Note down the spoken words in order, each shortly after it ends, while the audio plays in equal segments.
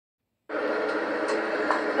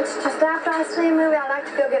It's just after I see a movie, I like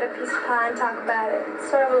to go get a piece of pie and talk about it. It's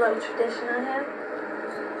sort of a little tradition I have.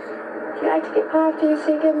 Do you like to get pie after you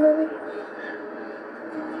see a good movie?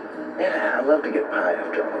 Yeah, I love to get pie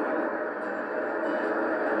after a movie.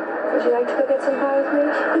 Would you like to go get some pie with me?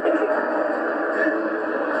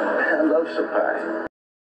 I love some pie.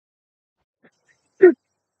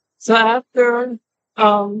 So after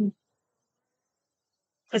um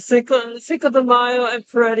Cinco de Mayo and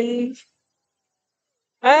Freddy,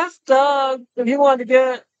 I asked Doug if he wanted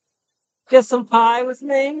to get some pie with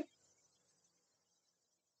me.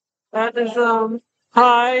 At this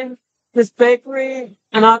pie, this bakery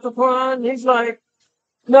in Occoquan. He's like,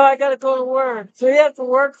 no, I gotta go to work. So he has to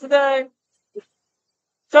work today.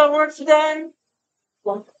 So work today.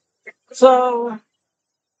 So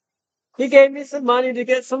he gave me some money to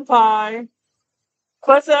get some pie.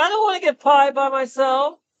 But I said, I don't want to get pie by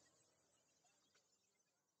myself.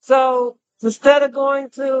 So instead of going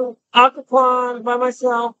to Occoquan by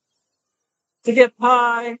myself to get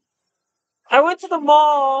pie, I went to the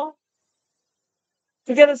mall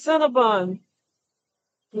to get a Cinnabon.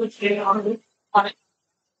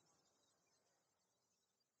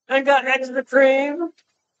 And got extra cream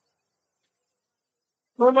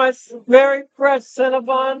for my very fresh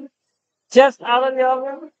Cinnabon just out of the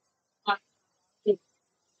oven.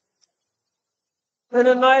 And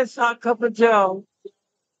a nice hot cup of Joe.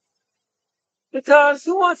 Because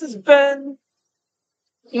who wants to spend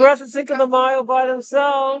the rest of Cinco de Mayo by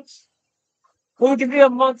themselves when we can be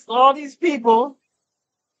amongst all these people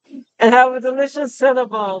and have a delicious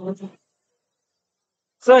Cinnabon?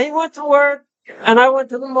 So he went to work and I went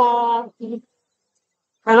to the mall and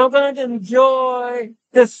I'm going to enjoy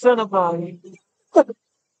this Cinnabon.